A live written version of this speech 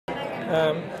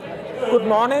Um, Good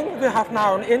morning. We have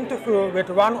now an interview with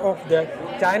one of the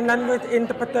sign language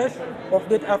interpreters of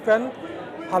this event.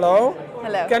 Hello.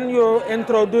 Hello. Can you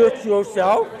introduce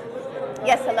yourself?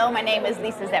 Yes, hello, my name is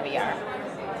Lissa Zeviar.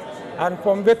 And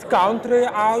from which country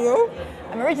are you?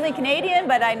 I'm originally Canadian,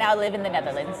 but I now live in the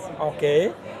Netherlands.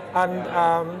 Okay.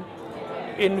 And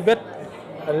in which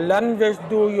language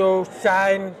do you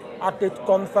sign at this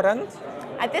conference?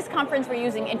 At this conference, we're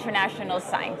using international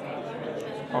sign.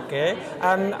 Okay.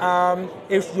 And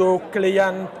is your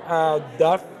client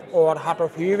deaf or hard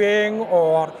of hearing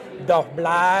or deaf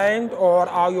blind, or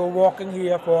are you working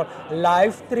here for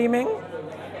live streaming?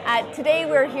 Today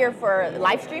we're here for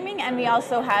live streaming, and we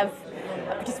also have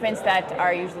participants that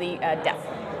are usually deaf.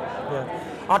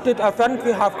 Yeah. At this event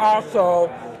we have also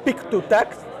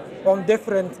speak-to-text on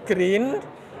different screens.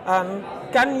 And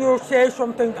can you say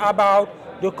something about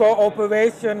the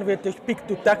cooperation with the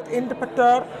speak-to-text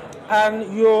interpreter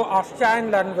and you are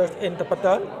sign language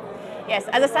interpreter? Yes,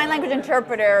 as a sign language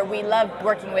interpreter, we love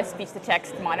working with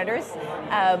speech-to-text monitors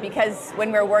because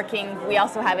when we're working, we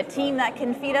also have a team that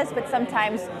can feed us, but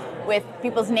sometimes with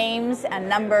people's names and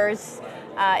numbers,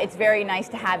 it's very nice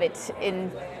to have it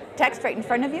in text right in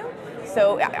front of you.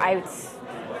 So it's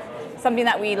something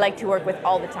that we like to work with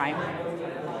all the time.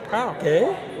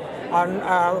 Okay. And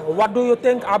what do you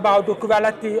think about the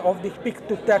quality of the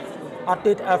speak-to-text at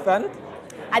this event?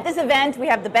 At this event, we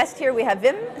have the best here. We have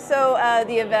Vim, so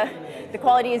the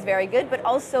quality is very good, but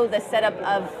also the setup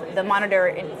of the monitor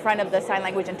in front of the sign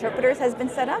language interpreters has been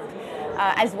set up,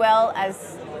 as well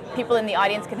as people in the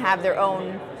audience can have their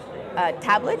own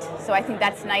tablet. So I think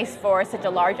that's nice for such a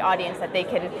large audience that they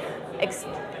can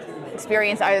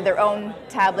experience either their own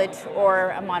tablet or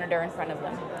a monitor in front of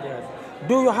them. Yes.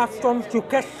 Do you have some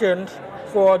suggestions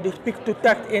for the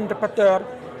speak-to-text interpreter,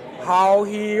 how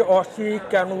he or she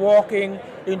can work in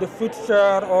the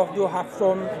future, or do you have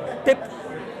some tips?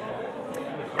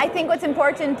 I think what's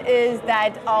important is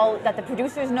that the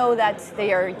producers know that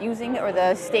they are using, or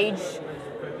the stage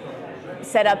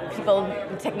setup people,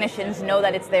 technicians know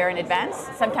that it's there in advance.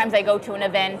 Sometimes I go to an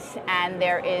event and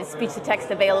there is speech-to-text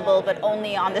available, but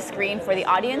only on the screen for the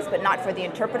audience, but not for the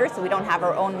interpreter, so we don't have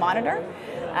our own monitor.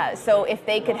 So if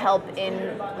they could help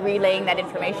in relaying that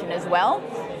information as well,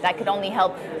 that could only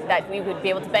help that we would be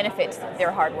able to benefit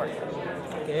their hard work.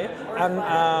 Okay. And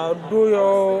do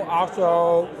you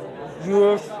also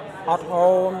use at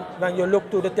home, when you look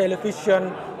to the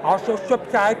television, also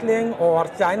subtitling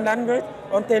or sign language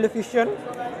on television?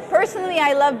 Personally,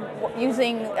 I love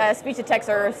using speech-to-text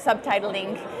or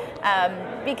subtitling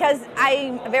because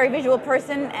I'm a very visual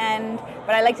person,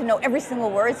 but I like to know every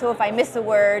single word. So if I miss a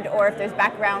word, or if there's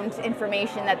background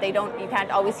information that you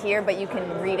can't always hear, but you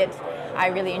can read it, I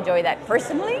really enjoy that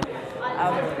personally.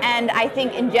 And I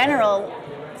think in general,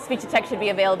 speech-to-text should be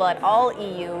available at all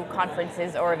EU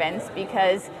conferences or events,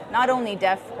 because not only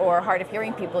deaf or hard of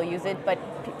hearing people use it, but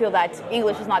people that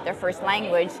English is not their first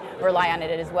language rely on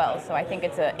it as well. So I think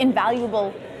it's an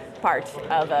invaluable part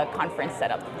of a conference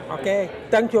setup. Okay,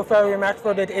 thank you very much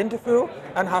for that interview,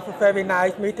 and have a very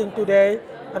nice meeting today,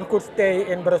 and good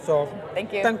stay in Brussels.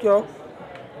 Thank you. Thank you.